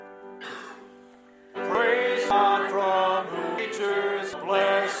creatures,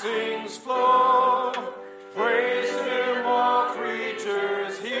 blessings flow. Praise him, all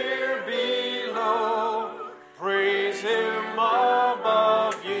creatures here below. Praise him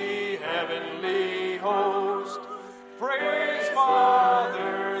above, ye heavenly host. Praise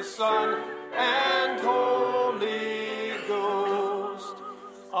Father, Son, and Holy Ghost.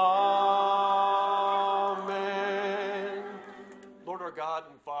 Amen. Lord our God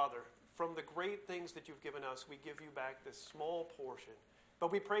and Father, from the great things that you've given us, we give you back this small portion.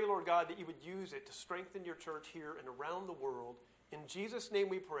 But we pray, Lord God, that you would use it to strengthen your church here and around the world. In Jesus' name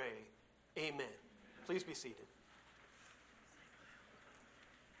we pray, amen. Please be seated.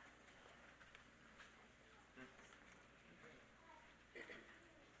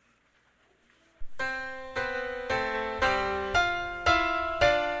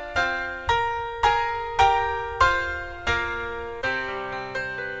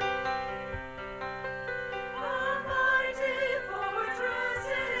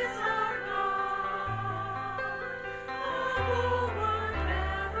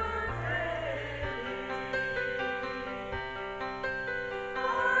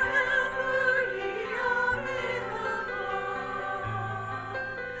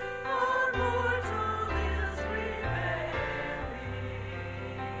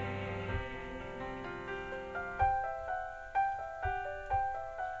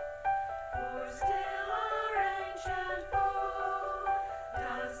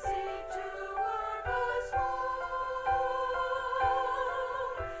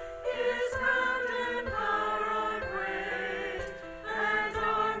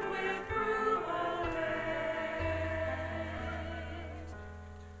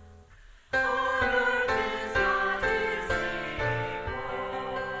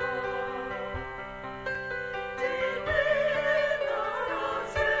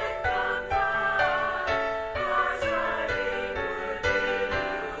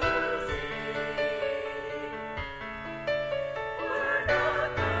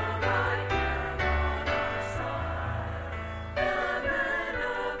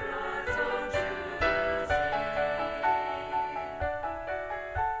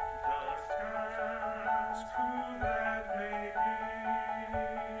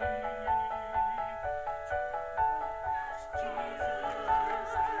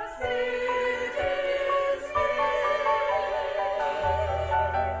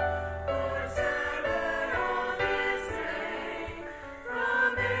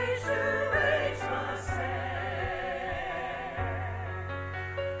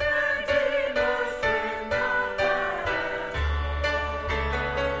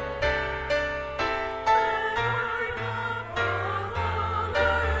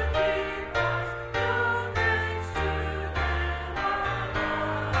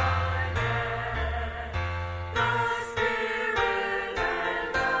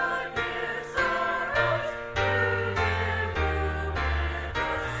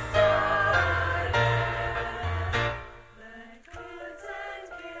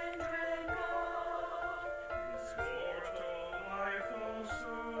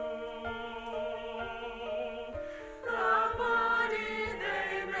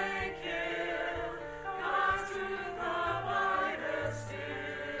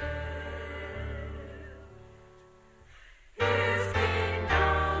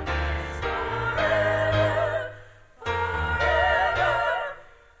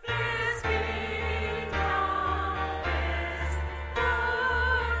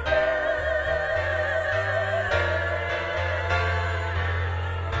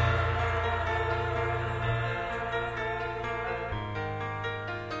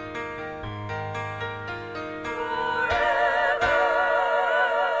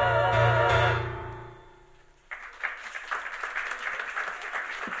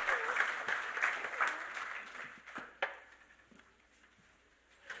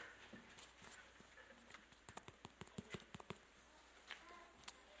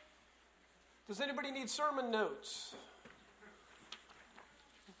 Does anybody need sermon notes?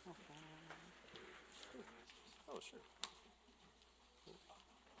 Oh, sure.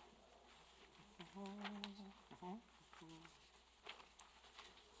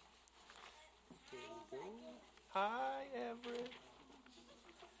 Hi, Everett.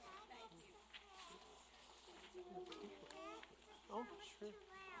 Oh, sure.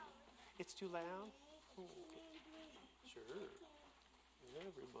 It's too loud? Oh, okay. Sure.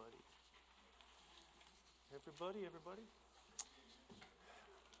 Everybody.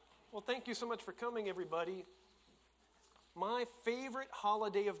 Well, thank you so much for coming, everybody. My favorite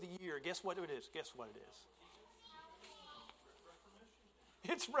holiday of the year. Guess what it is?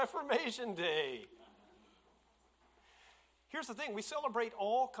 It's Reformation Day. Here's the thing, we celebrate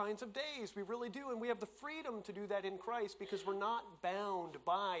all kinds of days, we really do, and we have the freedom to do that in Christ because we're not bound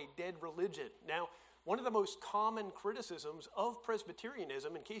by dead religion. Now, one of the most common criticisms of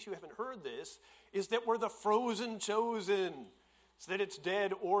Presbyterianism, in case you haven't heard this, is that we're the frozen chosen. It's that it's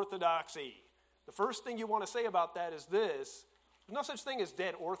dead orthodoxy. The first thing you want to say about that is this: there's no such thing as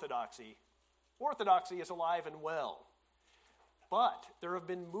dead orthodoxy. Orthodoxy is alive and well. But there have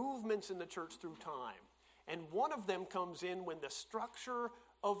been movements in the church through time. And one of them comes in when the structure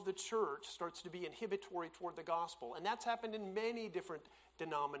of the church starts to be inhibitory toward the gospel. And that's happened in many different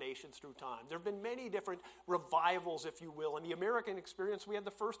denominations through time. There have been many different revivals, if you will. In the American experience, we had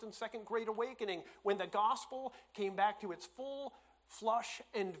the First and Second Great Awakening, when the gospel came back to its full flush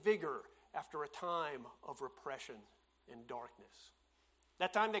and vigor after a time of repression and darkness.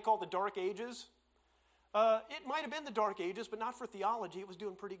 That time they called the Dark Ages. It might have been the Dark Ages, but not for theology. It was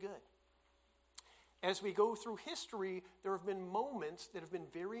doing pretty good. As we go through history, there have been moments that have been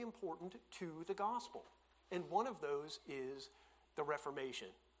very important to the gospel. And one of those is the Reformation.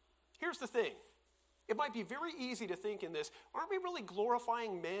 Here's the thing. It might be very easy to think in this, aren't we really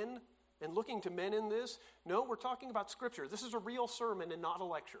glorifying men and looking to men in this? No, we're talking about Scripture. This is a real sermon and not a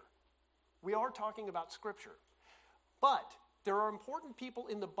lecture. We are talking about Scripture. But there are important people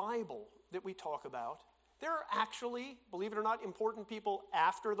in the Bible that we talk about. There are actually, believe it or not, important people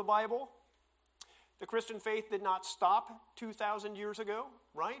after the Bible. The Christian faith did not stop 2,000 years ago,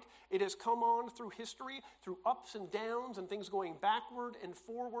 right? It has come on through history, through ups and downs and things going backward and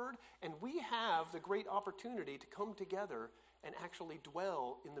forward, and we have the great opportunity to come together and actually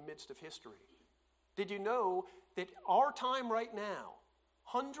dwell in the midst of history. Did you know that our time right now,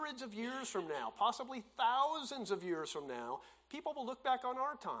 hundreds of years from now, possibly thousands of years from now, people will look back on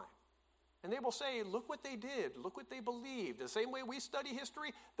our time. And they will say, look what they did, look what they believed. The same way we study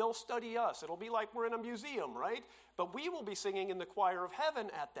history, they'll study us. It'll be like we're in a museum, right? But we will be singing in the choir of heaven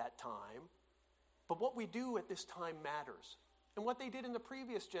at that time. But what we do at this time matters. And what they did in the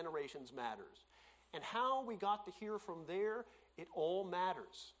previous generations matters. And how we got to hear from there, it all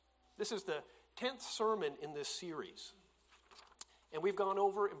matters. This is the 10th sermon in this series. And we've gone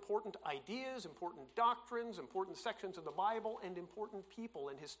over important ideas, important doctrines, important sections of the Bible, and important people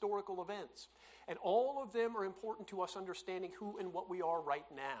and historical events. And all of them are important to us understanding who and what we are right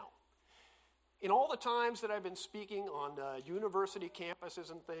now. In all the times that I've been speaking on university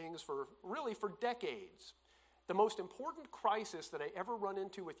campuses and things for decades, the most important crisis that I ever run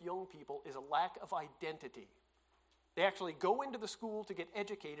into with young people is a lack of identity. They actually go into the school to get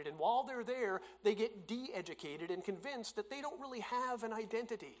educated, and while they're there, they get de-educated and convinced that they don't really have an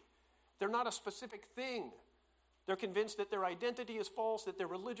identity. They're not a specific thing. They're convinced that their identity is false, that their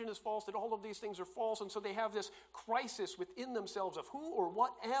religion is false, that all of these things are false, and so they have this crisis within themselves of who or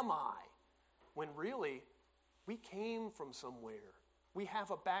what am I? When really, we came from somewhere. We have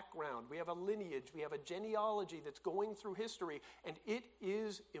a background, we have a lineage, we have a genealogy that's going through history, and it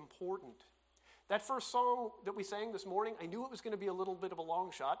is important. That first song that we sang this morning, I knew it was going to be a little bit of a long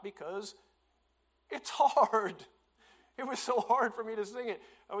shot because it's hard. It was so hard for me to sing it.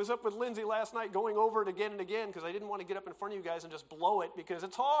 I was up with Lindsay last night going over it again and again because I didn't want to get up in front of you guys and just blow it because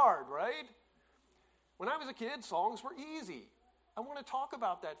it's hard, right? When I was a kid, songs were easy. I want to talk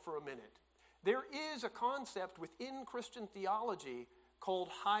about that for a minute. There is a concept within Christian theology called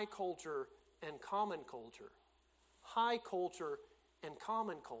high culture and common culture. High culture and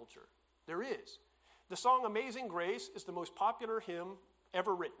common culture. There is. The song Amazing Grace is the most popular hymn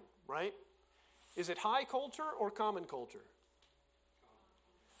ever written, right? Is it high culture or common culture?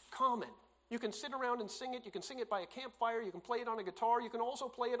 Common. You can sit around and sing it. You can sing it by a campfire. You can play it on a guitar. You can also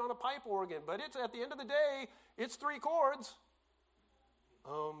play it on a pipe organ. But it's at the end of the day, it's 3 chords.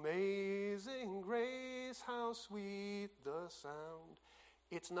 Amazing grace, how sweet the sound.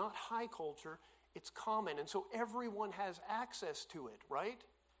 It's not high culture, it's common. And so everyone has access to it, right?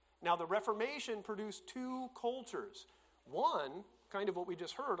 Now, the Reformation produced 2 cultures. One, kind of what we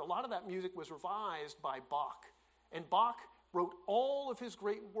just heard, a lot of that music was revised by Bach. And Bach wrote all of his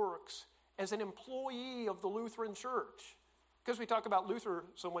great works as an employee of the Lutheran Church. Because we talk about Luther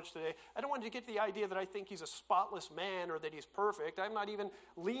so much today, I don't want you to get the idea that I think he's a spotless man or that he's perfect. I'm not even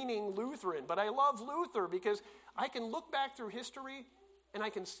leaning Lutheran, but I love Luther because I can look back through history and I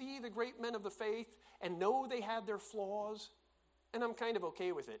can see the great men of the faith and know they had their flaws. And I'm kind of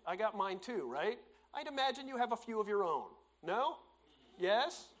okay with it. I got mine too, right? I'd imagine you have a few of your own. No?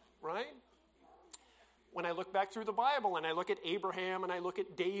 Yes? Right? When I look back through the Bible and I look at Abraham and I look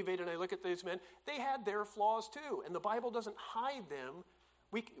at David and I look at these men, they had their flaws too. And the Bible doesn't hide them.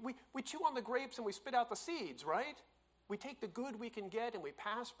 We chew on the grapes and we spit out the seeds, right? We take the good we can get and we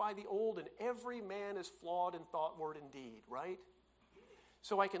pass by the old, and every man is flawed in thought, word, and deed, right?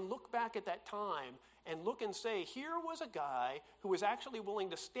 So I can look back at that time and look and say, here was a guy who was actually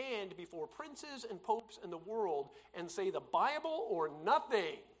willing to stand before princes and popes in the world and say, the Bible or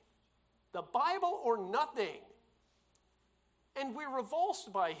nothing. The Bible or nothing. And we're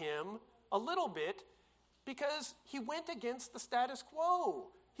revulsed by him a little bit because he went against the status quo.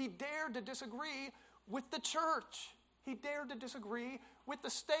 He dared to disagree with the church. He dared to disagree with the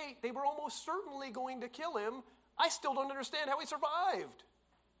state. They were almost certainly going to kill him. I still don't understand how he survived.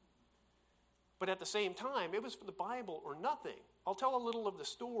 But at the same time, it was for the Bible or nothing. I'll tell a little of the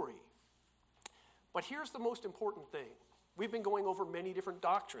story. But here's the most important thing. We've been going over many different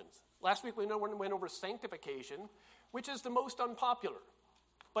doctrines. Last week we went over sanctification, which is the most unpopular,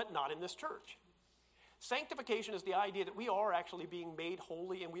 but not in this church. Sanctification is the idea that we are actually being made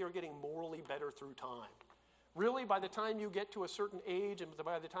holy and we are getting morally better through time. Really, by the time you get to a certain age and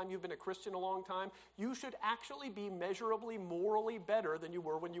by the time you've been a Christian a long time, you should actually be measurably morally better than you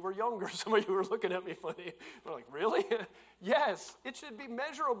were when you were younger. Some of you were looking at me funny. We're like, really? Yes, it should be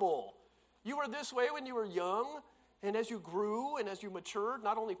measurable. You were this way when you were young, and as you grew and as you matured,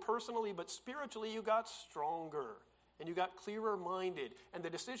 not only personally but spiritually, you got stronger and you got clearer minded. And the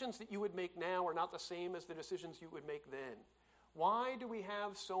decisions that you would make now are not the same as the decisions you would make then. Why do we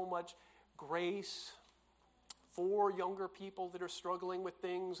have so much grace for younger people that are struggling with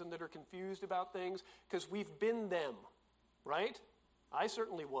things and that are confused about things? Because we've been them, right? I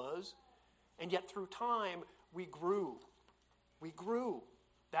certainly was. And yet through time, we grew. We grew.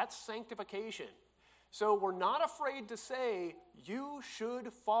 That's sanctification. So we're not afraid to say, you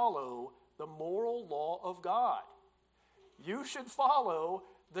should follow the moral law of God. You should follow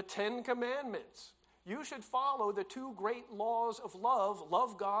the 10 Commandments. You should follow the 2 great laws of love,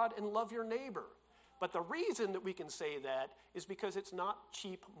 love God and love your neighbor. But the reason that we can say that is because it's not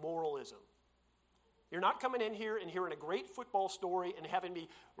cheap moralism. You're not coming in here and hearing a great football story and having me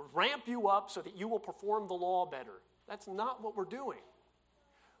ramp you up so that you will perform the law better. That's not what we're doing.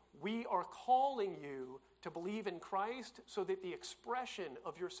 We are calling you to believe in Christ so that the expression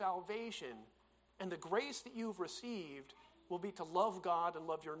of your salvation and the grace that you've received will be to love God and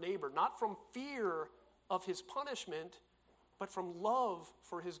love your neighbor, not from fear of his punishment, but from love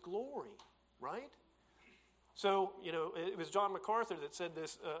for his glory, right? So, it was John MacArthur that said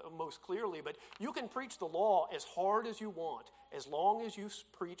this most clearly, but you can preach the law as hard as you want, as long as you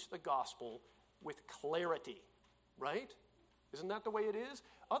preach the gospel with clarity, right? Isn't that the way it is?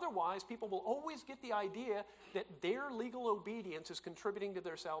 Otherwise, people will always get the idea that their legal obedience is contributing to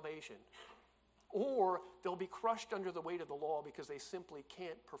their salvation. Or they'll be crushed under the weight of the law because they simply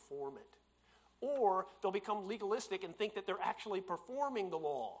can't perform it. Or they'll become legalistic and think that they're actually performing the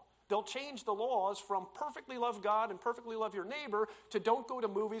law. They'll change the laws from perfectly love God and perfectly love your neighbor to don't go to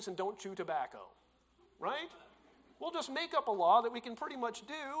movies and don't chew tobacco, right? We'll just make up a law that we can pretty much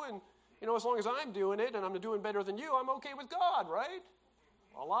do, and as long as I'm doing it and I'm doing better than you, I'm okay with God, right?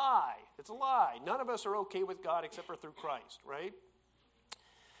 A lie. It's a lie. None of us are okay with God except for through Christ, right?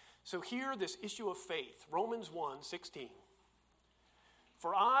 So here, this issue of faith, Romans 1:16.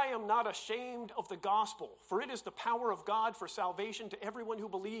 For I am not ashamed of the gospel, for it is the power of God for salvation to everyone who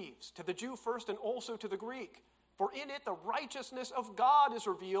believes, to the Jew first and also to the Greek. For in it the righteousness of God is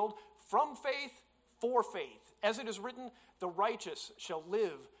revealed from faith for faith. As it is written, the righteous shall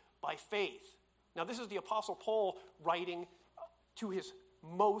live by faith. Now this is the Apostle Paul writing to his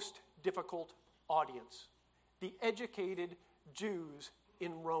most difficult audience, the educated Jews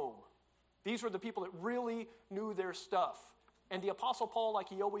in Rome. These were the people that really knew their stuff. And the Apostle Paul, like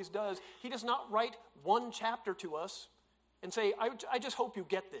he always does, he does not write one chapter to us and say, I just hope you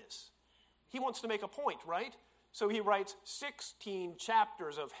get this. He wants to make a point, right? So he writes 16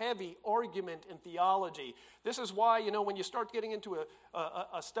 chapters of heavy argument and theology. This is why, when you start getting into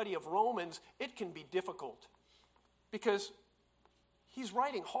a study of Romans, it can be difficult. Because he's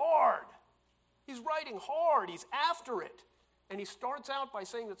writing hard. He's writing hard. He's after it. And he starts out by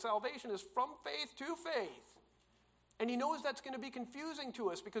saying that salvation is from faith to faith. And he knows that's going to be confusing to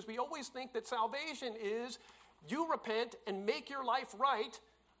us because we always think that salvation is you repent and make your life right,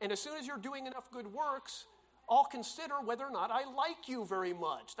 and as soon as you're doing enough good works, I'll consider whether or not I like you very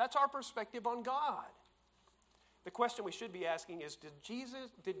much. That's our perspective on God. The question we should be asking is,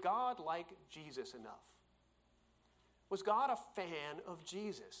 did God like Jesus enough? Was God a fan of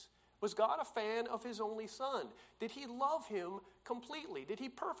Jesus? Was God a fan of his only son? Did he love him completely? Did he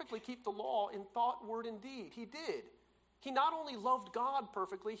perfectly keep the law in thought, word, and deed? He did. He not only loved God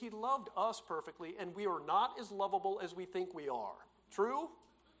perfectly, he loved us perfectly, and we are not as lovable as we think we are. True?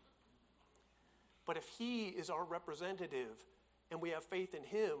 But if he is our representative and we have faith in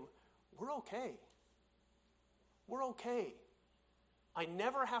him, we're okay. We're okay. I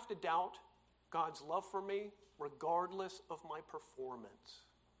never have to doubt God's love for me regardless of my performance.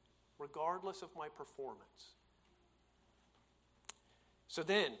 Regardless of my performance. So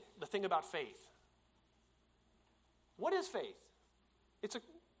then, the thing about faith. What is faith? It's a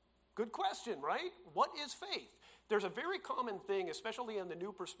good question, right? What is faith? There's a very common thing, especially in the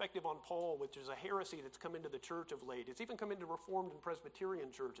New Perspective on Paul, which is a heresy that's come into the church of late. It's even come into Reformed and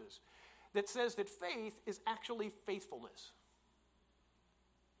Presbyterian churches, that says that faith is actually faithfulness.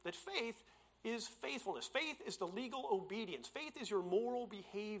 That faith is faithfulness. Faith is the legal obedience. Faith is your moral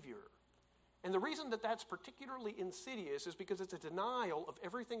behavior. And the reason that that's particularly insidious is because it's a denial of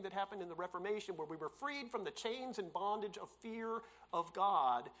everything that happened in the Reformation, where we were freed from the chains and bondage of fear of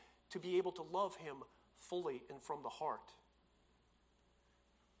God to be able to love him fully and from the heart.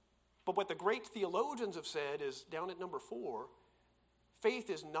 But what the great theologians have said is, down at number 4, faith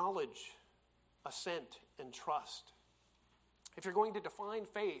is knowledge, assent, and trust. If you're going to define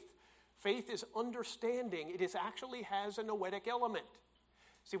faith, faith is understanding. It actually has a noetic element.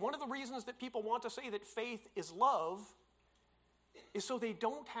 See, one of the reasons that people want to say that faith is love is so they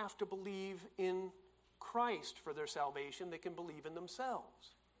don't have to believe in Christ for their salvation. They can believe in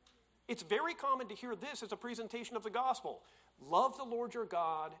themselves. It's very common to hear this as a presentation of the gospel. Love the Lord your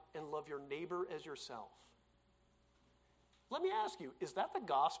God and love your neighbor as yourself. Let me ask you, is that the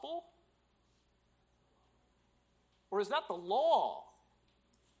gospel? Or is that the law?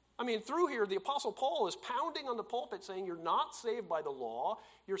 I mean, through here, the Apostle Paul is pounding on the pulpit saying you're not saved by the law,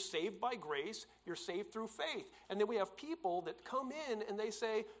 you're saved by grace, you're saved through faith. And then we have people that come in and they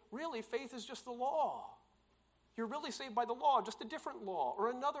say, really, faith is just the law. You're really saved by the law, just a different law or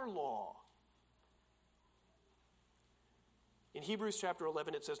another law. In Hebrews chapter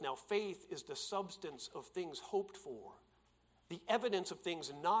 11, it says, now faith is the substance of things hoped for, the evidence of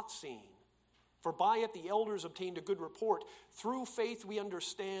things not seen. For by it the elders obtained a good report. Through faith we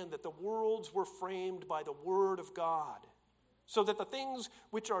understand that the worlds were framed by the word of God, so that the things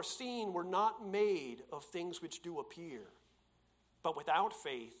which are seen were not made of things which do appear. But without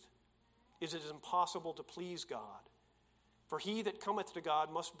faith it is impossible to please God. For he that cometh to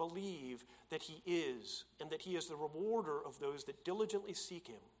God must believe that he is, and that he is the rewarder of those that diligently seek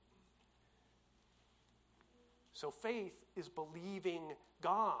him. So faith is believing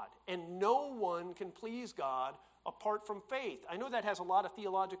God, and no one can please God apart from faith. I know that has a lot of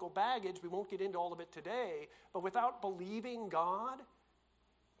theological baggage. We won't get into all of it today, but without believing God,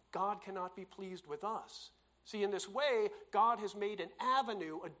 God cannot be pleased with us. See, in this way, God has made an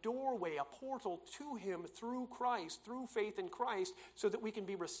avenue, a doorway, a portal to him through Christ, through faith in Christ, so that we can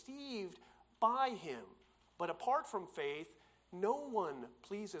be received by him. But apart from faith, no one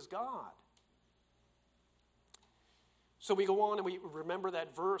pleases God. So we go on and we remember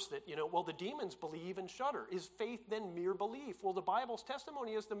that verse that, well, the demons believe and shudder. Is faith then mere belief? Well, the Bible's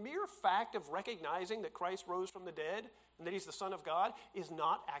testimony is the mere fact of recognizing that Christ rose from the dead and that he's the Son of God is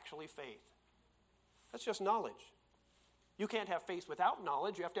not actually faith. That's just knowledge. You can't have faith without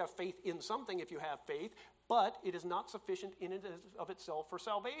knowledge. You have to have faith in something if you have faith, but it is not sufficient in and of itself for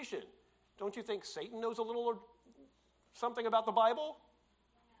salvation. Don't you think Satan knows a little or something about the Bible?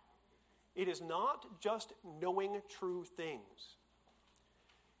 It is not just knowing true things.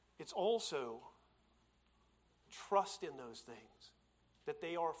 It's also trust in those things, that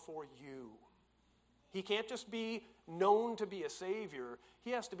they are for you. He can't just be known to be a Savior.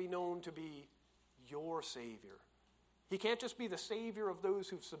 He has to be known to be your Savior. He can't just be the Savior of those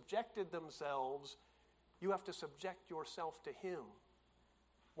who've subjected themselves. You have to subject yourself to him.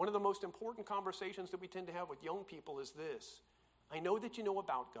 One of the most important conversations that we tend to have with young people is this. I know that you know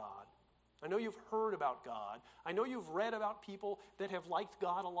about God. I know you've heard about God. I know you've read about people that have liked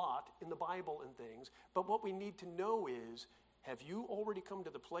God a lot in the Bible and things. But what we need to know is, have you already come to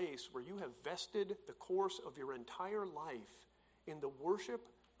the place where you have vested the course of your entire life in the worship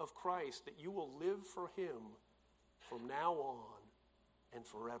of Christ, that you will live for him from now on and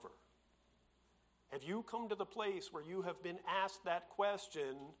forever? Have you come to the place where you have been asked that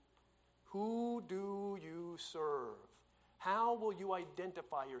question, who do you serve? How will you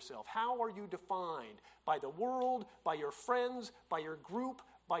identify yourself? How are you defined? By the world, by your friends, by your group,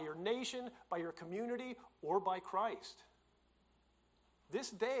 by your nation, by your community, or by Christ? This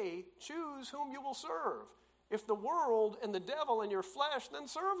day, choose whom you will serve. If the world and the devil and your flesh, then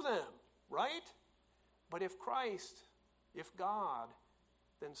serve them, right? But if Christ, if God,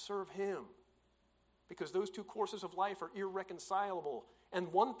 then serve him. Because those two courses of life are irreconcilable.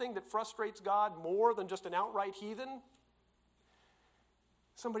 And one thing that frustrates God more than just an outright heathen,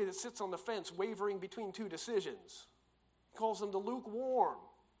 Somebody that sits on the fence wavering between two decisions. He calls them the lukewarm.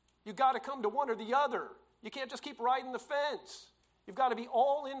 You've got to come to one or the other. You can't just keep riding the fence. You've got to be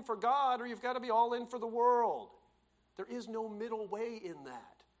all in for God or you've got to be all in for the world. There is no middle way in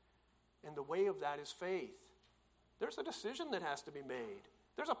that. And the way of that is faith. There's a decision that has to be made.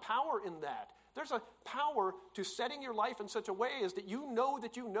 There's a power in that. There's a power to setting your life in such a way as that you know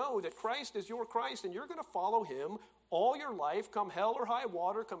that Christ is your Christ and you're going to follow him all your life, come hell or high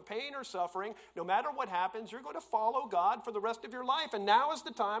water, come pain or suffering. No matter what happens, you're going to follow God for the rest of your life. And now is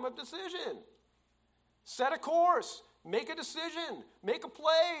the time of decision. Set a course. Make a decision. Make a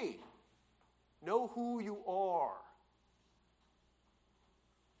play. Know who you are.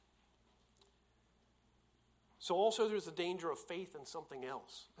 So also there's the danger of faith in something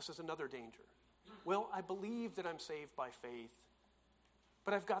else. This is another danger. Well, I believe that I'm saved by faith,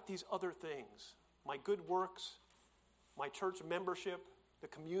 but I've got these other things. My good works, my church membership, the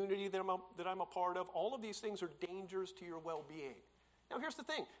community that I'm a part of, all of these things are dangers to your well-being. Now here's the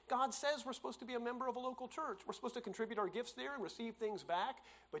thing. God says we're supposed to be a member of a local church. We're supposed to contribute our gifts there and receive things back,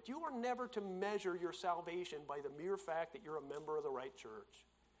 but you are never to measure your salvation by the mere fact that you're a member of the right church.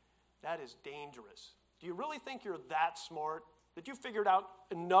 That is dangerous. Do you really think you're that smart, that you figured out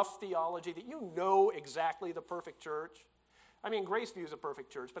enough theology, that you know exactly the perfect church? I mean, Graceview is a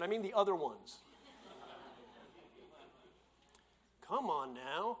perfect church, but I mean the other ones. Come on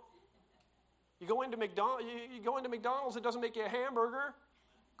now. You go into McDonald's, it doesn't make you a hamburger.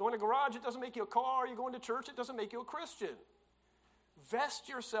 Go in a garage, it doesn't make you a car. You go into church, it doesn't make you a Christian. Vest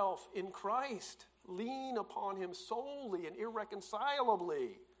yourself in Christ. Lean upon him solely and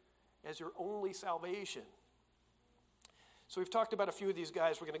irreconcilably as your only salvation. So we've talked about a few of these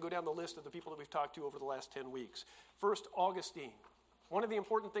guys. We're going to go down the list of the people that we've talked to over the last 10 weeks. First, Augustine. One of the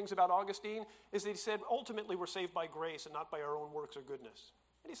important things about Augustine is that he said, ultimately we're saved by grace and not by our own works or goodness.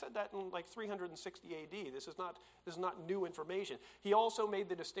 And he said that in like 360 AD. This is not new information. He also made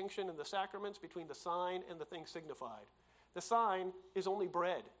the distinction in the sacraments between the sign and the thing signified. The sign is only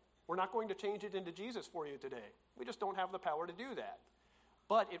bread. We're not going to change it into Jesus for you today. We just don't have the power to do that.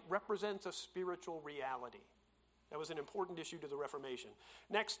 But it represents a spiritual reality. That was an important issue to the Reformation.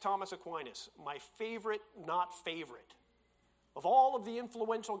 Next, Thomas Aquinas, my favorite, not favorite. Of all of the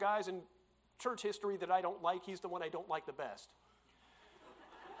influential guys in church history that I don't like, he's the one I don't like the best.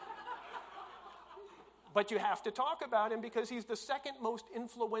 But you have to talk about him because he's the second most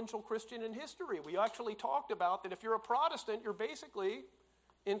influential Christian in history. We actually talked about that if you're a Protestant, you're basically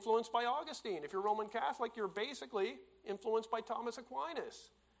influenced by Augustine. If you're Roman Catholic, you're basically influenced by Thomas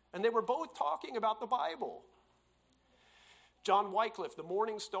Aquinas. And they were both talking about the Bible. John Wycliffe, the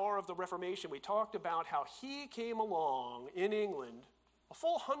morning star of the Reformation, we talked about how he came along in England a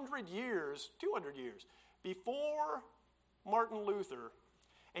full 200 years before Martin Luther,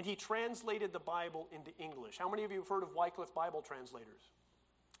 and he translated the Bible into English. How many of you have heard of Wycliffe Bible translators?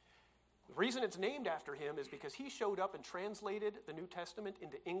 The reason it's named after him is because he showed up and translated the New Testament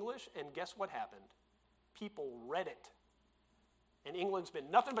into English, and guess what happened? People read it. And England's been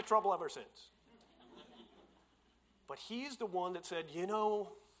nothing but trouble ever since. But he's the one that said, if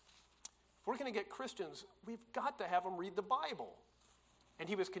we're going to get Christians, we've got to have them read the Bible. And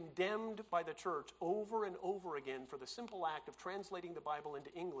he was condemned by the church over and over again for the simple act of translating the Bible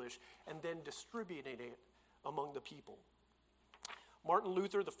into English and then distributing it among the people. Martin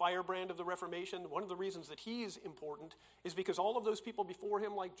Luther, the firebrand of the Reformation, one of the reasons that he's important is because all of those people before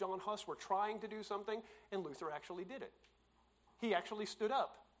him, like John Huss, were trying to do something, and Luther actually did it. He actually stood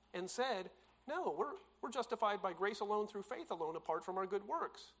up and said, no, we're justified by grace alone through faith alone apart from our good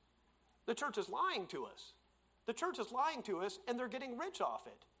works. The church is lying to us. The church is lying to us, and they're getting rich off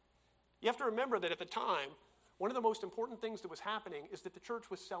it. You have to remember that at the time, one of the most important things that was happening is that the church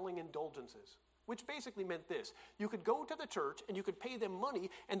was selling indulgences, which basically meant this. You could go to the church, and you could pay them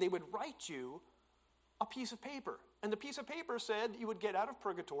money, and they would write you a piece of paper. And the piece of paper said you would get out of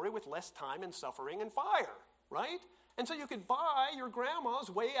purgatory with less time and suffering and fire, right? And so you could buy your grandma's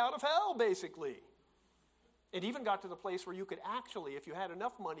way out of hell, basically. It even got to the place where you could actually, if you had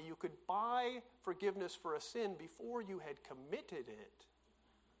enough money, you could buy forgiveness for a sin before you had committed it.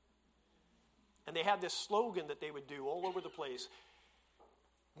 And they had this slogan that they would do all over the place.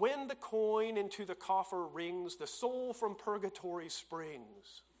 When the coin into the coffer rings, the soul from purgatory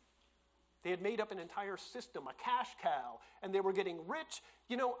springs. They had made up an entire system, a cash cow, and they were getting rich.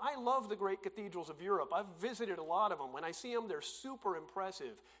 I love the great cathedrals of Europe. I've visited a lot of them. When I see them, they're super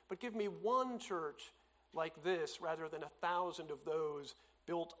impressive. But give me one church like this rather than 1,000 of those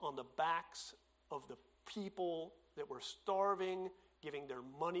built on the backs of the people that were starving, giving their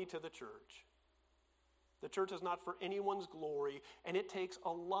money to the church. The church is not for anyone's glory, and it takes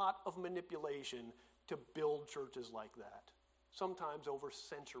a lot of manipulation to build churches like that, sometimes over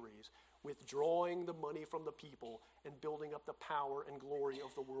centuries, withdrawing the money from the people and building up the power and glory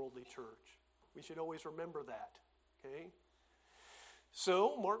of the worldly church. We should always remember that, okay?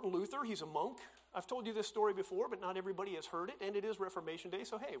 So, Martin Luther, he's a monk. I've told you this story before, but not everybody has heard it, and it is Reformation Day,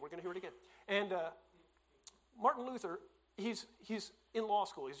 so hey, we're going to hear it again. And Martin Luther, he's in law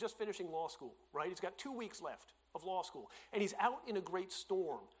school. He's just finishing law school, right? He's got 2 weeks left of law school, and he's out in a great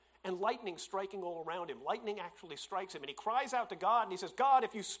storm, and lightning striking all around him. Lightning actually strikes him, and he cries out to God, and he says, God,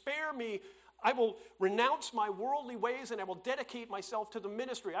 if you spare me, I will renounce my worldly ways, and I will dedicate myself to the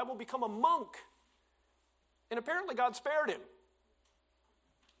ministry. I will become a monk. And apparently God spared him.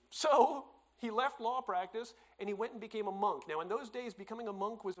 So he left law practice, and he went and became a monk. Now, in those days, becoming a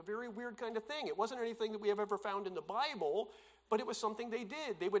monk was a very weird kind of thing. It wasn't anything that we have ever found in the Bible, but it was something they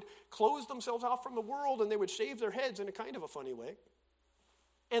did. They would close themselves off from the world, and they would shave their heads in a kind of a funny way.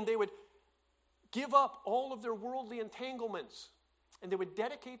 And they would give up all of their worldly entanglements, and they would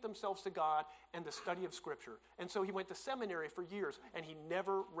dedicate themselves to God and the study of Scripture. And so he went to seminary for years, and he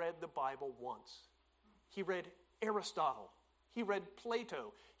never read the Bible once. He read Aristotle. He read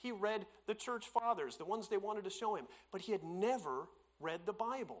Plato. He read the church fathers, the ones they wanted to show him. But he had never read the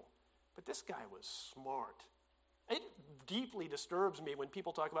Bible. But this guy was smart. It deeply disturbs me when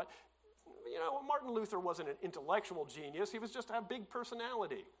people talk about, Martin Luther wasn't an intellectual genius. He was just a big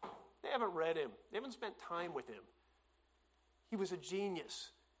personality. They haven't read him. They haven't spent time with him. He was a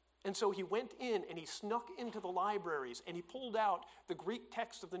genius. And so he went in and he snuck into the libraries and he pulled out the Greek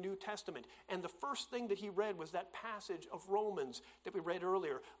text of the New Testament. And the first thing that he read was that passage of Romans that we read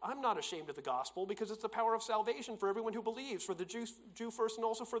earlier. I'm not ashamed of the gospel because it's the power of salvation for everyone who believes, for the Jew first and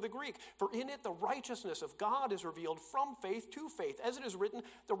also for the Greek. For in it the righteousness of God is revealed from faith to faith. As it is written,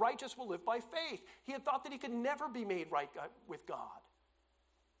 the righteous will live by faith. He had thought that he could never be made right with God.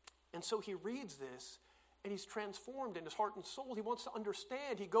 And so he reads this, and he's transformed in his heart and soul. He wants to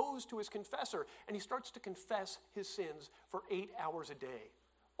understand. He goes to his confessor, and he starts to confess his sins for 8 hours a day.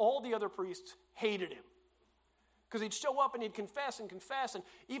 All the other priests hated him because he'd show up and he'd confess, and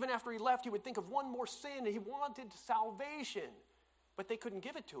even after he left, he would think of one more sin, and he wanted salvation, but they couldn't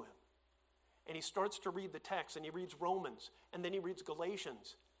give it to him. And he starts to read the text, and he reads Romans, and then he reads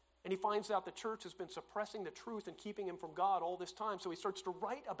Galatians, and he finds out the church has been suppressing the truth and keeping him from God all this time, so he starts to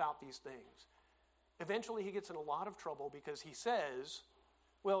write about these things. Eventually, he gets in a lot of trouble because he says,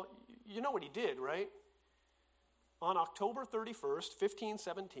 well, you know what he did, right? On October 31st,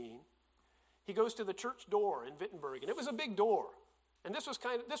 1517, he goes to the church door in Wittenberg, and it was a big door. And this was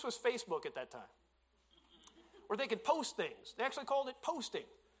Facebook at that time, where they could post things. They actually called it posting.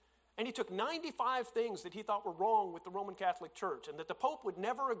 And he took 95 things that he thought were wrong with the Roman Catholic Church and that the Pope would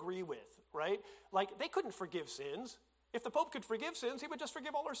never agree with, right? Like, they couldn't forgive sins. If the Pope could forgive sins, he would just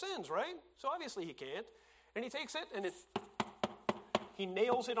forgive all our sins, right? So obviously he can't. And he takes it and he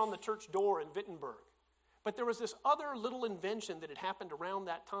nails it on the church door in Wittenberg. But there was this other little invention that had happened around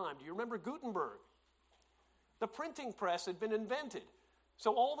that time. Do you remember Gutenberg? The printing press had been invented.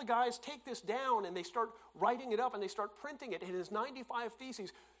 So all the guys take this down and they start writing it up and they start printing it. And his 95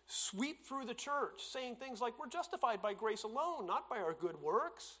 Theses sweep through the church saying things like, we're justified by grace alone, not by our good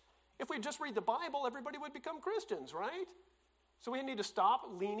works. If we just read the Bible, everybody would become Christians, right? So we need to stop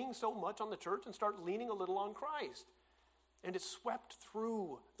leaning so much on the church and start leaning a little on Christ. And it swept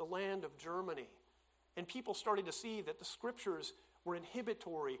through the land of Germany. And people started to see that the scriptures were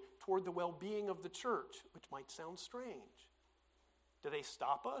inhibitory toward the well-being of the church, which might sound strange. Do they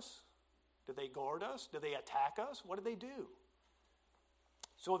stop us? Do they guard us? Do they attack us? What do they do?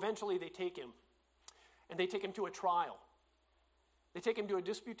 So eventually they take him, and they take him to a trial. They take him to a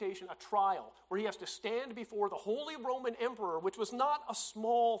disputation, a trial, where he has to stand before the Holy Roman Emperor, which was not a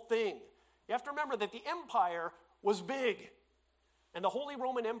small thing. You have to remember that the empire was big. And the Holy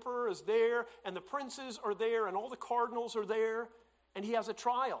Roman Emperor is there, and the princes are there, and all the cardinals are there, and he has a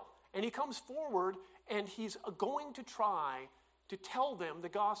trial. And he comes forward, and he's going to try to tell them the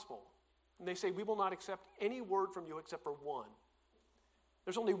gospel. And they say, we will not accept any word from you except for one.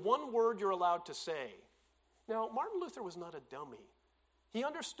 There's only one word you're allowed to say. Now, Martin Luther was not a dummy. He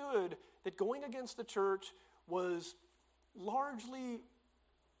understood that going against the church was largely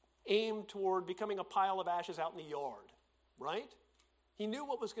aimed toward becoming a pile of ashes out in the yard, right? He knew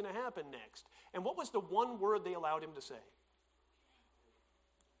what was going to happen next. And what was the one word they allowed him to say?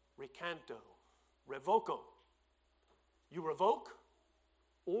 Recanto, revoco. You revoke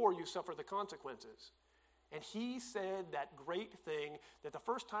or you suffer the consequences. And he said that great thing that the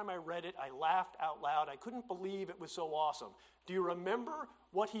first time I read it, I laughed out loud. I couldn't believe it was so awesome. Do you remember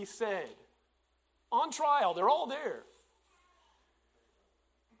what he said? on trial. They're all there.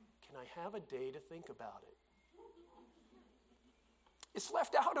 Can I have a day to think about it? It's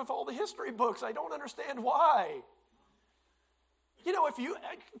left out of all the history books. I don't understand why. You know, if you,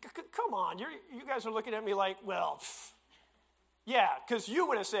 come on, you guys are looking at me like, well, yeah, because you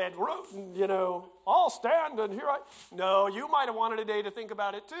would have said, you know, I'll stand and here I, no, you might have wanted a day to think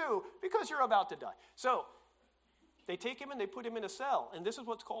about it too, because you're about to die. So, they take him and they put him in a cell. And this is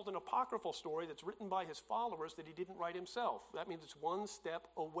what's called an apocryphal story that's written by his followers that he didn't write himself. That means it's one step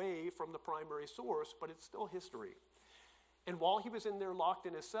away from the primary source, but it's still history. And while he was in there locked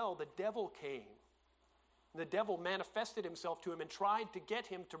in his cell, the devil came. The devil manifested himself to him and tried to get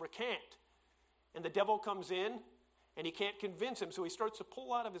him to recant. And the devil comes in, and he can't convince him, so he starts to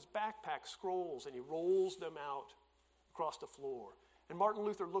pull out of his backpack scrolls, and he rolls them out across the floor. And Martin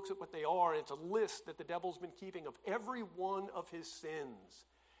Luther looks at what they are, and it's a list that the devil's been keeping of every one of his sins.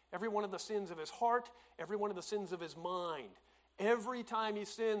 Every one of the sins of his heart, every one of the sins of his mind. Every time he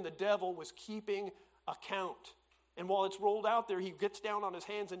sinned, the devil was keeping account. And while it's rolled out there, he gets down on his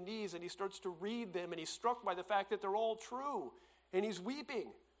hands and knees and he starts to read them, and he's struck by the fact that they're all true. And he's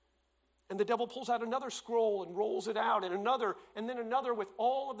weeping. And the devil pulls out another scroll and rolls it out, and then another with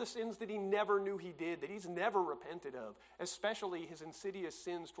all of the sins that he never knew he did, that he's never repented of, especially his insidious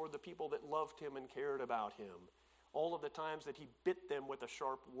sins toward the people that loved him and cared about him. All of the times that he bit them with a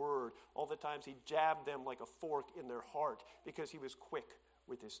sharp word, all the times he jabbed them like a fork in their heart because he was quick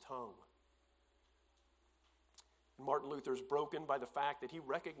with his tongue. Martin Luther's broken by the fact that he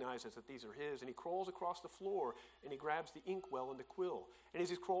recognizes that these are his, and he crawls across the floor and he grabs the inkwell and the quill. And as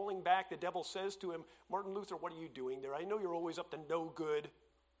he's crawling back, the devil says to him, Martin Luther, what are you doing there? I know you're always up to no good.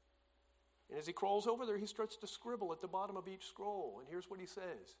 And as he crawls over there, he starts to scribble at the bottom of each scroll. And here's what he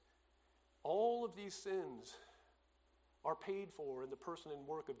says. All of these sins are paid for in the person and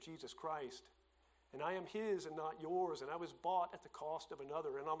work of Jesus Christ. And I am his and not yours, and I was bought at the cost of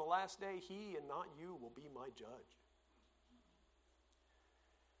another. And on the last day, he and not you will be my judge.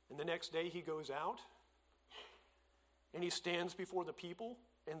 And the next day he goes out and he stands before the people,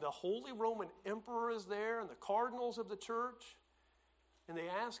 and the Holy Roman Emperor is there and the cardinals of the church, and they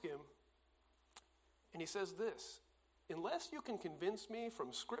ask him, and he says this, unless you can convince me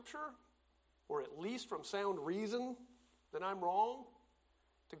from Scripture, or at least from sound reason, that I'm wrong,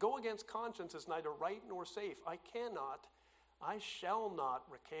 to go against conscience is neither right nor safe. I shall not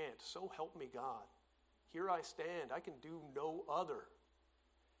recant, so help me God. Here I stand, I can do no other.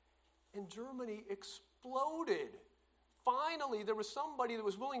 And Germany exploded. Finally, there was somebody that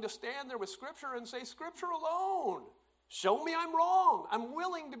was willing to stand there with Scripture and say, Scripture alone. Show me I'm wrong. I'm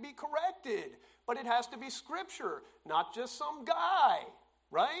willing to be corrected. But it has to be Scripture, not just some guy,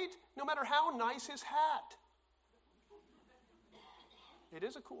 right? No matter how nice his hat. It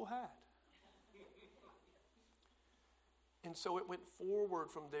is a cool hat. And so it went forward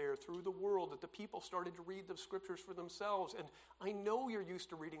from there through the world that the people started to read the Scriptures for themselves. And I know you're used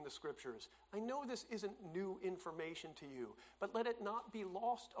to reading the Scriptures. I know this isn't new information to you. But let it not be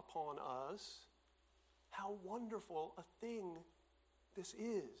lost upon us how wonderful a thing this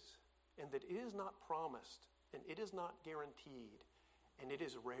is. And that it is not promised. And it is not guaranteed. And it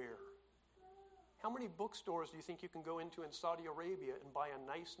is rare. How many bookstores do you think you can go into in Saudi Arabia and buy a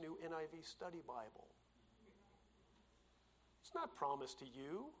nice new NIV study Bible? It's not promised to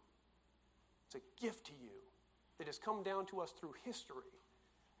you. It's a gift to you that has come down to us through history.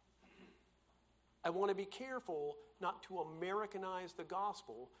 I want to be careful not to Americanize the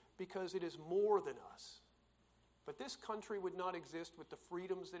gospel because it is more than us. But this country would not exist with the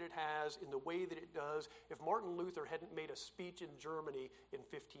freedoms that it has in the way that it does if Martin Luther hadn't made a speech in Germany in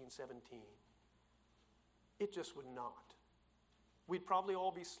 1517. It just would not. We'd probably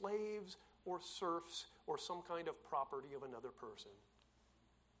all be slaves or serfs or some kind of property of another person.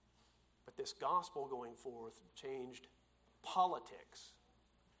 But this gospel going forth changed politics.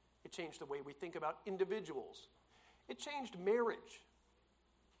 It changed the way we think about individuals. It changed marriage.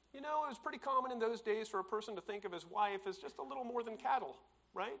 You know, it was pretty common in those days for a person to think of his wife as just a little more than cattle,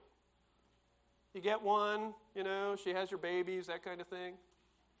 right? You get one, you know, she has your babies, that kind of thing.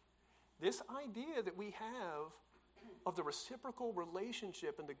 This idea that we have of the reciprocal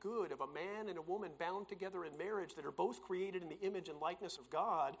relationship and the good of a man and a woman bound together in marriage that are both created in the image and likeness of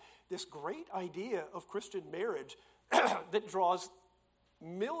God, this great idea of Christian marriage that draws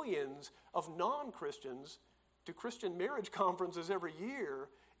millions of non-Christians to Christian marriage conferences every year,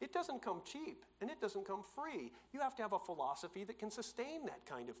 it doesn't come cheap and it doesn't come free. You have to have a philosophy that can sustain that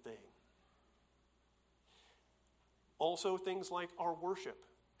kind of thing. Also, things like our worship,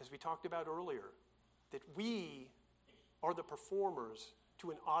 as we talked about earlier, that we are the performers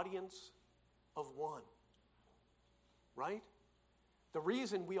to an audience of one. Right? The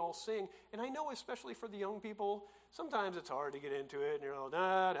reason we all sing, and I know especially for the young people, sometimes it's hard to get into it, and you're all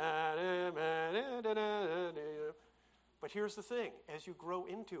da da da da da da da. But here's the thing, as you grow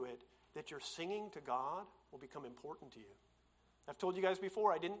into it, that your singing to God will become important to you. I've told you guys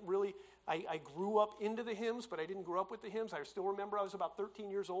before, I grew up into the hymns, but I didn't grow up with the hymns. I still remember I was about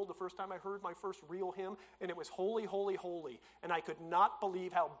 13 years old the first time I heard my first real hymn, and it was Holy, Holy, Holy. And I could not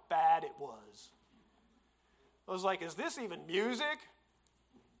believe how bad it was. I was like, is this even music?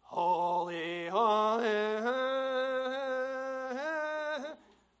 Holy, holy.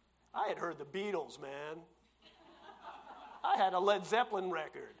 I had heard the Beatles, man. I had a Led Zeppelin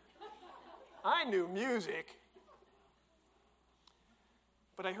record. I knew music.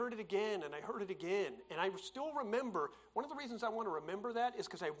 But I heard it again, and I heard it again. And I still remember, one of the reasons I want to remember that is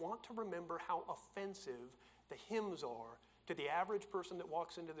because I want to remember how offensive the hymns are to the average person that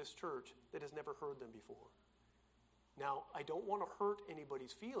walks into this church that has never heard them before. Now, I don't want to hurt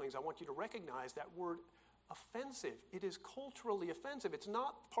anybody's feelings. I want you to recognize that word offensive. It is culturally offensive. It's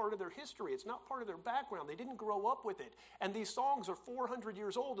not part of their history. It's not part of their background. They didn't grow up with it. And these songs are 400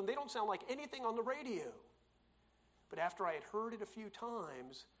 years old, and they don't sound like anything on the radio. But after I had heard it a few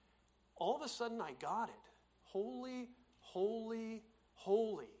times, all of a sudden I got it. Holy, holy,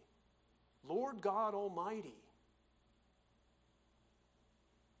 holy, Lord God Almighty.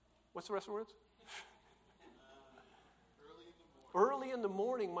 What's the rest of the words? Early in the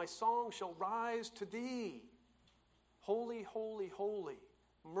morning, my song shall rise to thee. Holy, holy, holy,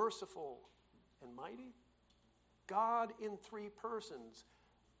 merciful and mighty. God in three persons,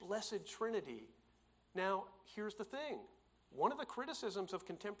 blessed Trinity. Now, here's the thing. One of the criticisms of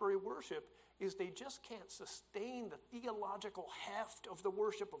contemporary worship is they just can't sustain the theological heft of the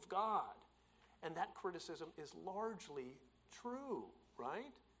worship of God. And that criticism is largely true,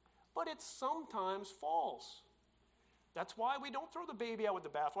 right? But it's sometimes false. That's why we don't throw the baby out with the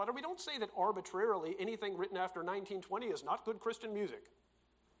bathwater. We don't say that arbitrarily anything written after 1920 is not good Christian music.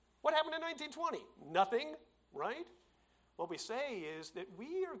 What happened in 1920? Nothing, right? What we say is that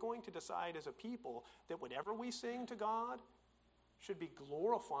we are going to decide as a people that whatever we sing to God should be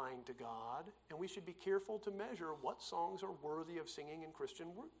glorifying to God, and we should be careful to measure what songs are worthy of singing in Christian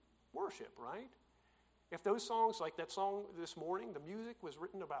worship, right? If those songs, like that song this morning, the music was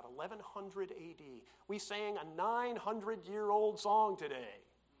written about 1100 AD. We sang a 900-year-old song today,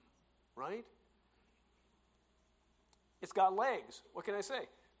 right? It's got legs. What can I say?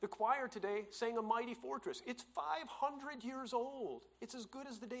 The choir today sang A Mighty Fortress. It's 500 years old. It's as good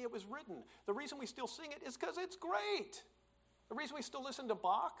as the day it was written. The reason we still sing it is because it's great. The reason we still listen to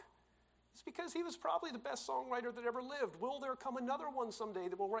Bach is because he was probably the best songwriter that ever lived. Will there come another one someday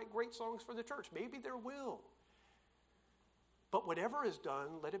that will write great songs for the church? Maybe there will. But whatever is done,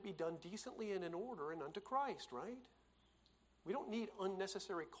 let it be done decently and in order and unto Christ, right? We don't need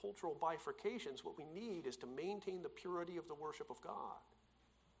unnecessary cultural bifurcations. What we need is to maintain the purity of the worship of God.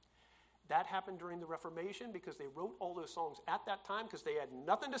 That happened during the Reformation because they wrote all those songs at that time because they had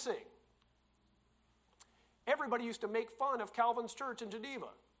nothing to sing. Everybody used to make fun of Calvin's church in Geneva,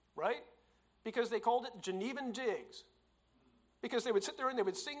 right? Because they called it Genevan jigs. Because they would sit there and they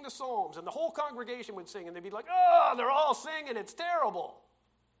would sing the psalms, and the whole congregation would sing, and they'd be like, oh, they're all singing, it's terrible.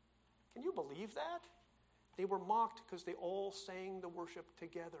 Can you believe that? They were mocked because they all sang the worship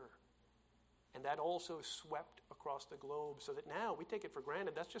together. And that also swept across the globe, so that now we take it for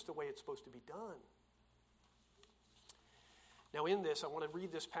granted. That's just the way it's supposed to be done. Now in this, I want to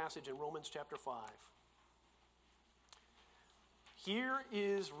read this passage in Romans chapter 5. Here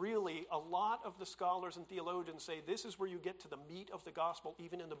is really a lot of the scholars and theologians say this is where you get to the meat of the gospel,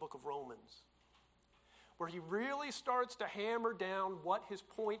 even in the book of Romans, where he really starts to hammer down what his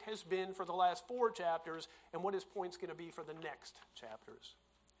point has been for the last 4 chapters and what his point's going to be for the next chapters.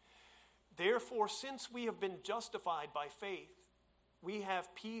 Therefore, since we have been justified by faith, we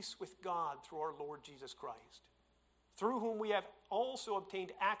have peace with God through our Lord Jesus Christ, through whom we have also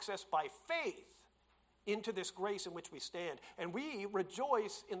obtained access by faith into this grace in which we stand. And we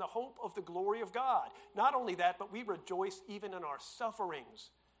rejoice in the hope of the glory of God. Not only that, but we rejoice even in our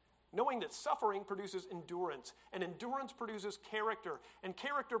sufferings, knowing that suffering produces endurance, and endurance produces character, and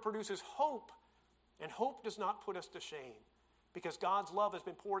character produces hope. And hope does not put us to shame, because God's love has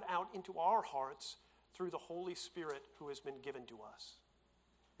been poured out into our hearts through the Holy Spirit who has been given to us.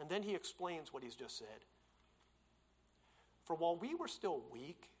 And then he explains what he's just said. For while we were still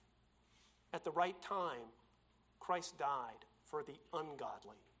weak, at the right time, Christ died for the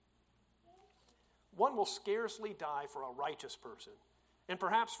ungodly. One will scarcely die for a righteous person, and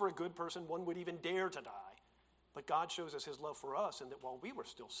perhaps for a good person one would even dare to die. But God shows us his love for us, and that while we were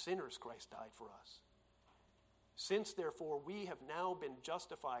still sinners, Christ died for us. Since, therefore, we have now been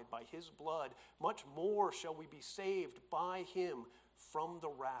justified by his blood, much more shall we be saved by him from the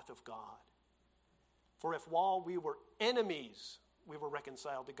wrath of God. For if while we were enemies, we were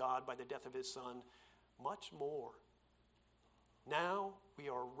reconciled to God by the death of his Son, much more, now we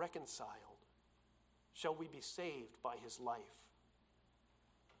are reconciled, shall we be saved by his life.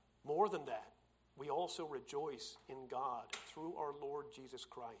 More than that, we also rejoice in God through our Lord Jesus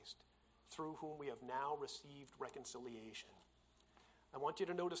Christ, through whom we have now received reconciliation. I want you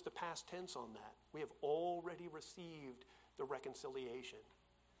to notice the past tense on that. We have already received the reconciliation.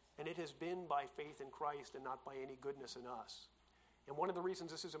 And it has been by faith in Christ and not by any goodness in us. And one of the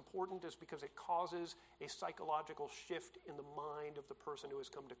reasons this is important is because it causes a psychological shift in the mind of the person who has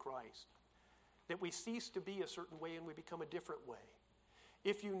come to Christ. That we cease to be a certain way and we become a different way.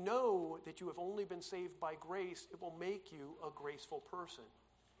 If you know that you have only been saved by grace, it will make you a graceful person.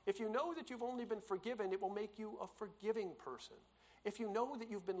 If you know that you've only been forgiven, it will make you a forgiving person. If you know that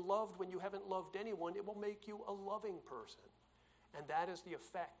you've been loved when you haven't loved anyone, it will make you a loving person. And that is the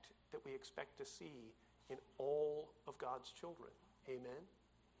effect that we expect to see in all of God's children. Amen?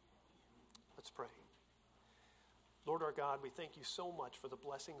 Let's pray. Lord our God, we thank you so much for the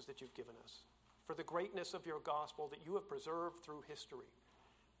blessings that you've given us, for the greatness of your gospel that you have preserved through history.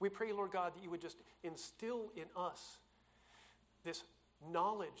 We pray, Lord God, that you would just instill in us this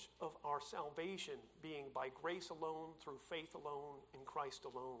knowledge of our salvation being by grace alone, through faith alone, in Christ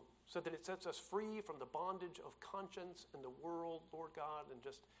alone, so that it sets us free from the bondage of conscience and the world, Lord God, and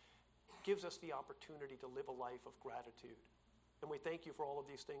just gives us the opportunity to live a life of gratitude. And we thank you for all of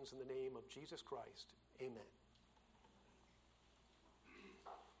these things in the name of Jesus Christ. Amen.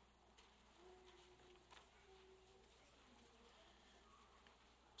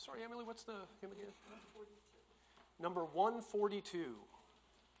 Sorry, Emily, what's the hymn again? 142. Number 142.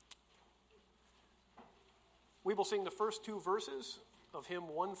 We will sing the first two verses of hymn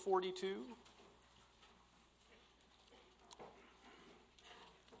 142.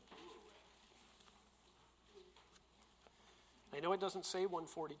 I know it doesn't say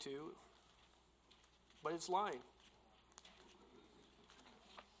 142, but it's lying.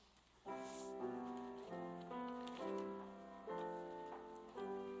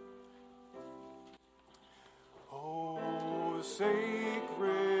 Oh,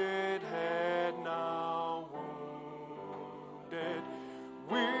 sacred head now wounded,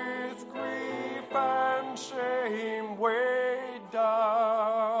 with grief and shame weighed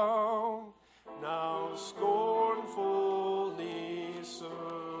down, now scornfully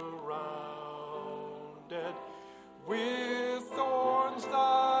surrounded, with thorns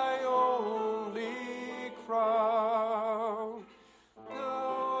thy only crown.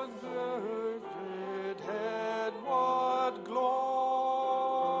 Now sacred head, what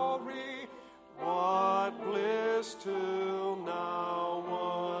glory, what bliss till now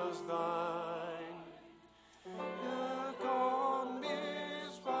was thine. Gone,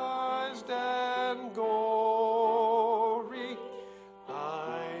 despised and gory,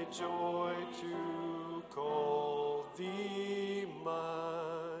 I joy to call thee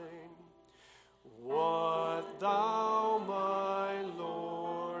mine. What thou, my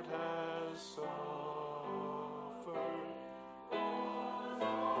Lord, hast suffered,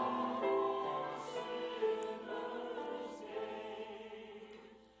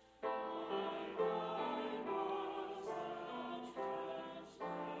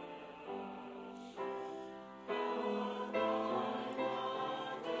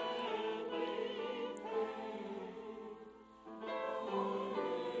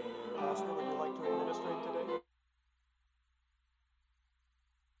 Pastor, would you like to administrate today?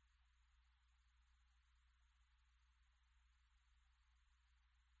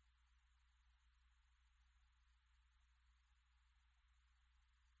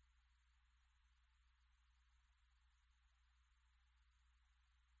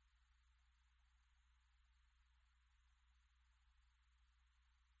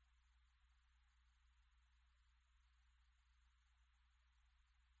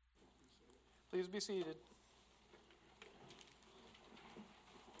 Please be seated.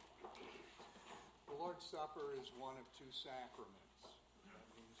 The Lord's Supper is one of two sacraments. That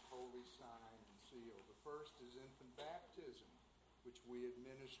means holy sign and seal. The first is infant baptism, which we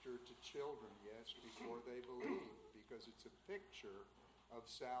administer to children, yes, before they believe, because it's a picture of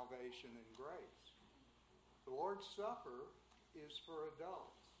salvation and grace. The Lord's Supper is for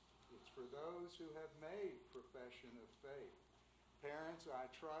adults. It's for those who have made profession of faith. Parents, I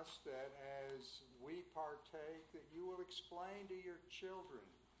trust that as we partake, that you will explain to your children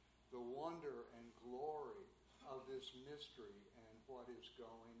the wonder and glory of this mystery and what is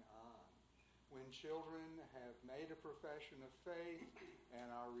going on. When children have made a profession of faith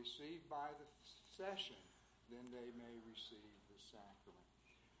and are received by the session, then they may receive the sacrament.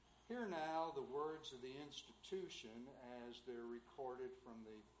 Hear now the words of the institution as they're recorded from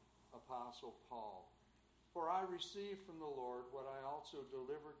the Apostle Paul. For I received from the Lord what I also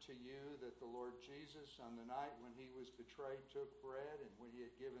delivered to you, that the Lord Jesus, on the night when he was betrayed, took bread, and when he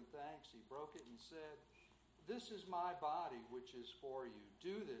had given thanks, he broke it and said, "This is my body, which is for you.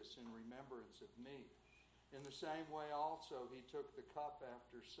 Do this in remembrance of me." In the same way also he took the cup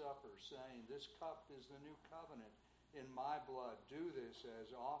after supper, saying, "This cup is the new covenant in my blood. Do this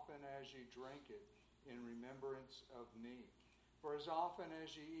as often as you drink it in remembrance of me. For as often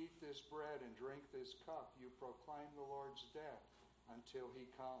as you eat this bread and drink this cup, you proclaim the Lord's death until he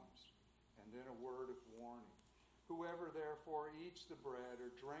comes." And then a word of warning. Whoever therefore eats the bread or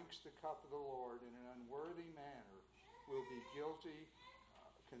drinks the cup of the Lord in an unworthy manner will be guilty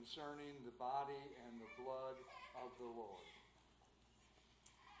concerning the body and the blood of the Lord.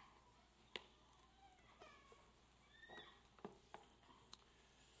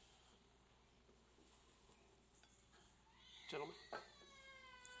 Gentlemen.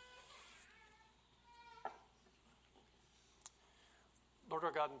 Lord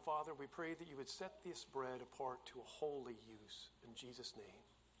our God and Father, we pray that you would set this bread apart to a holy use. In Jesus' name.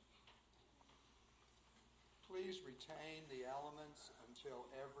 Please retain the elements until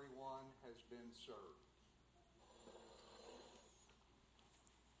everyone has been served.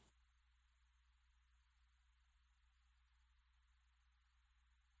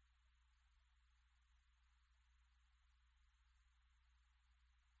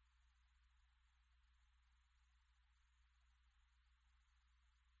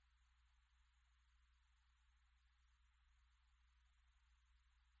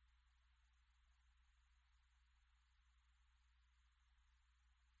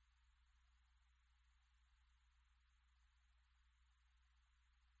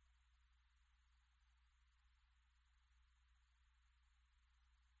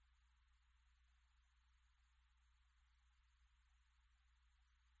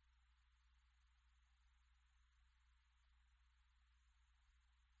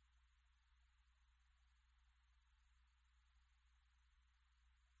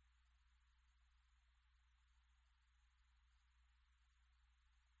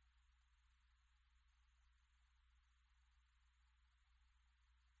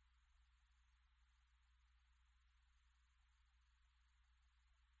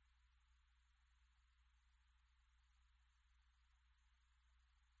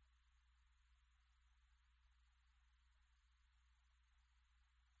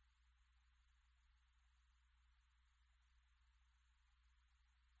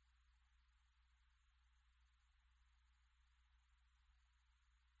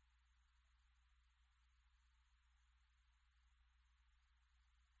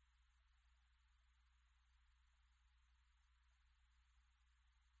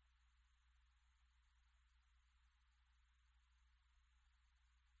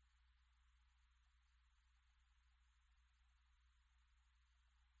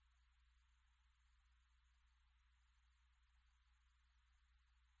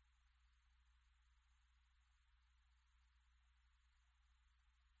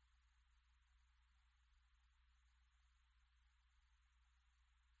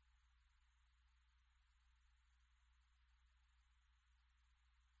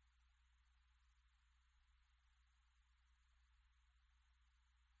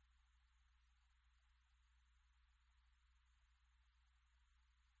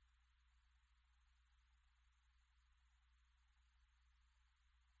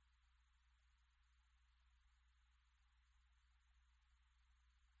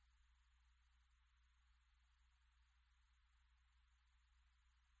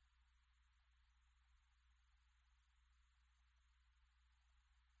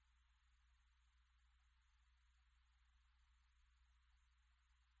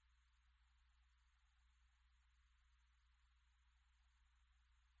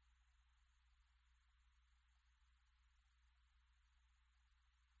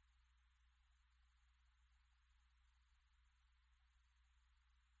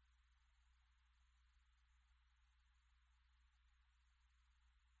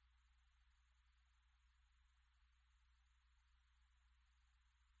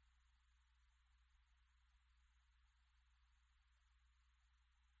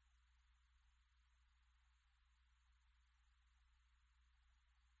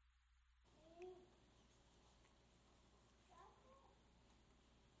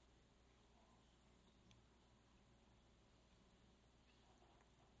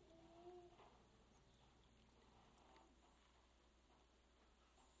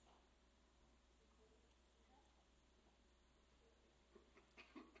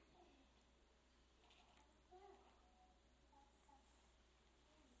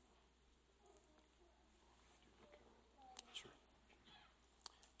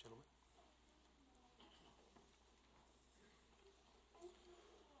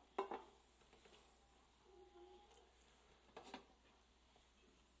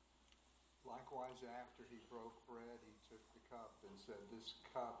 Likewise, after he broke bread, he took the cup and said, "This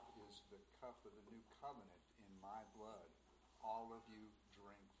cup is the cup of the new covenant in my blood. All of you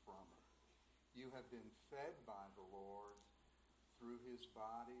drink from it. You have been fed by the Lord through his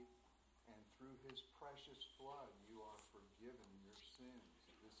body, and through his precious blood you are forgiven your sins."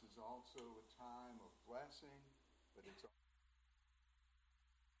 This is also a time of blessing, but it's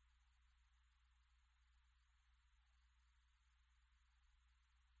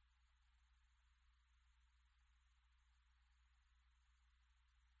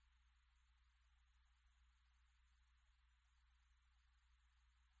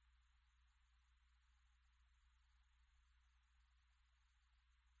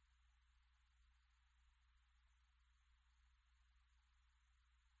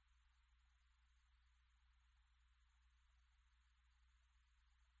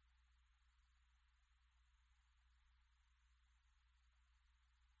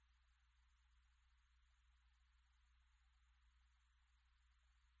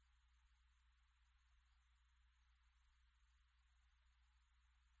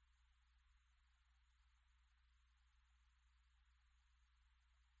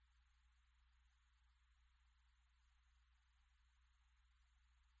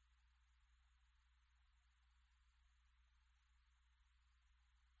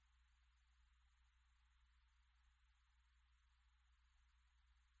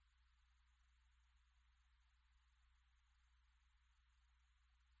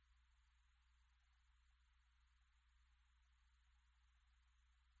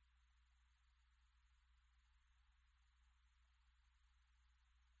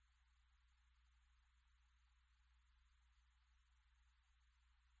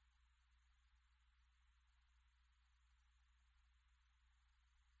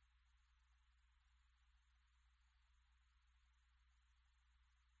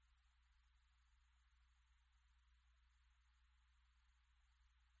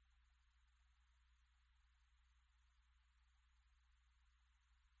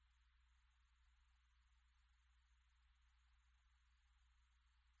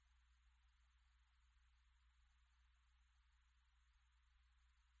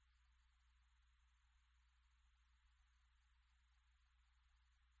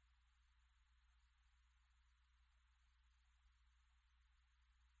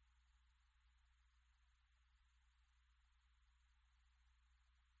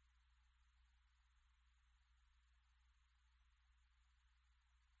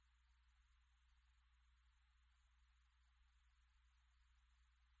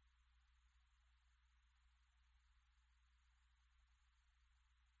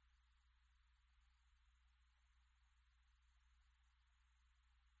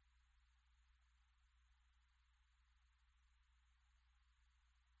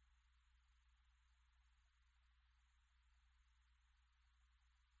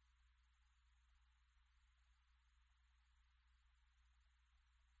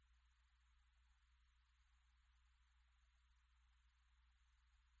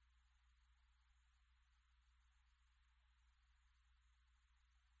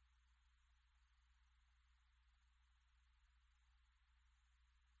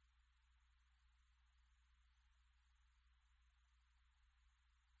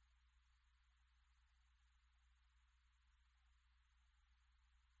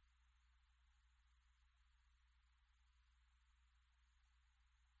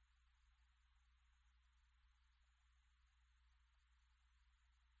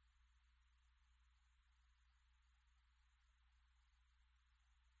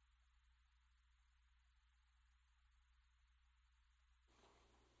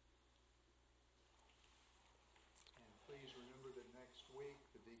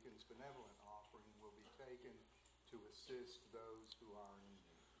Deacon's Benevolent Offering will be taken to assist those who are in need.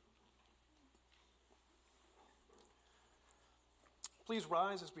 Please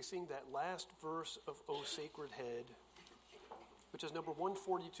rise as we sing that last verse of O Sacred Head, which is number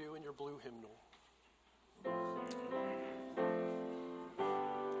 142 in your blue hymnal.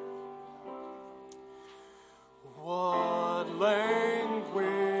 What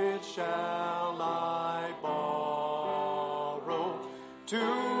language shall I borrow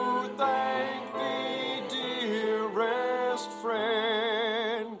to thank thee, dearest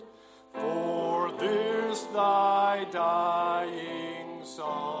friend, for this thy dying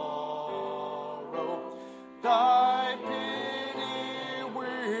sorrow, thy pity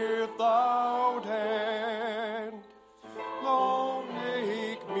without end? Lord,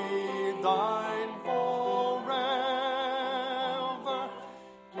 make me thine forever,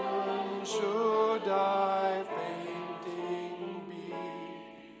 and should I fainting be,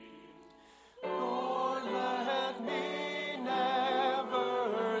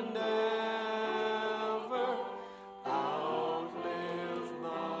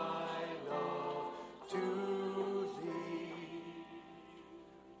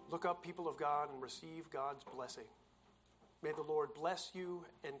 look up, people of God, and receive God's blessing. May the Lord bless you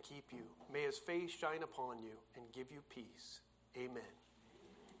and keep you. May his face shine upon you and give you peace. Amen.